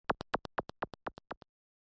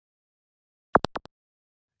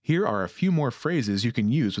Here are a few more phrases you can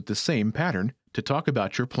use with the same pattern to talk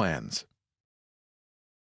about your plans.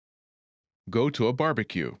 Go to a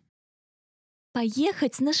barbecue.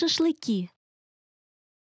 Поехать на шашлыки.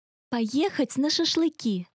 Поехать на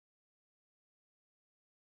шашлыки.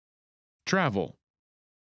 Travel.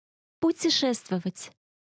 Путешествовать.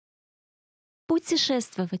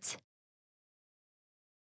 Путешествовать.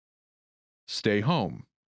 Stay home.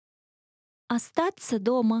 Остаться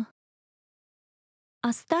дома.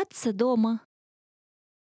 Остаться дома.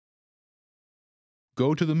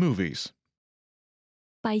 Go to the movies.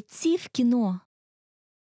 Пойти в кино.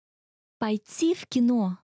 Пойти в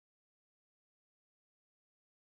кино.